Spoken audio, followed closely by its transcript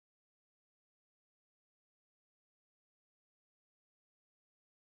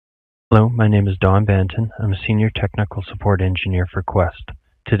Hello, my name is Don Banton. I'm a Senior Technical Support Engineer for Quest.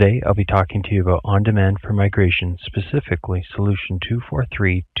 Today I'll be talking to you about On-Demand for Migration, specifically Solution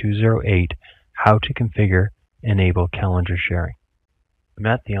 243208, how to configure enable calendar sharing. I'm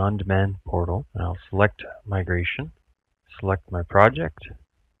at the On-Demand portal and I'll select Migration, select my project,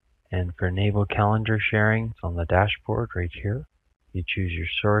 and for enable calendar sharing, it's on the dashboard right here. You choose your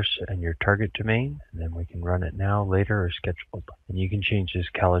source and your target domain, and then we can run it now, later, or scheduled. And you can change this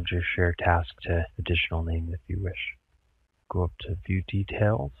calendar share task to additional name if you wish. Go up to View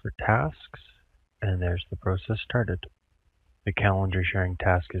Details or Tasks, and there's the process started. The calendar sharing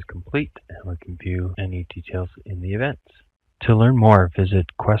task is complete, and we can view any details in the events. To learn more,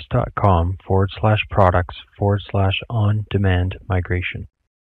 visit quest.com/products/on-demand migration.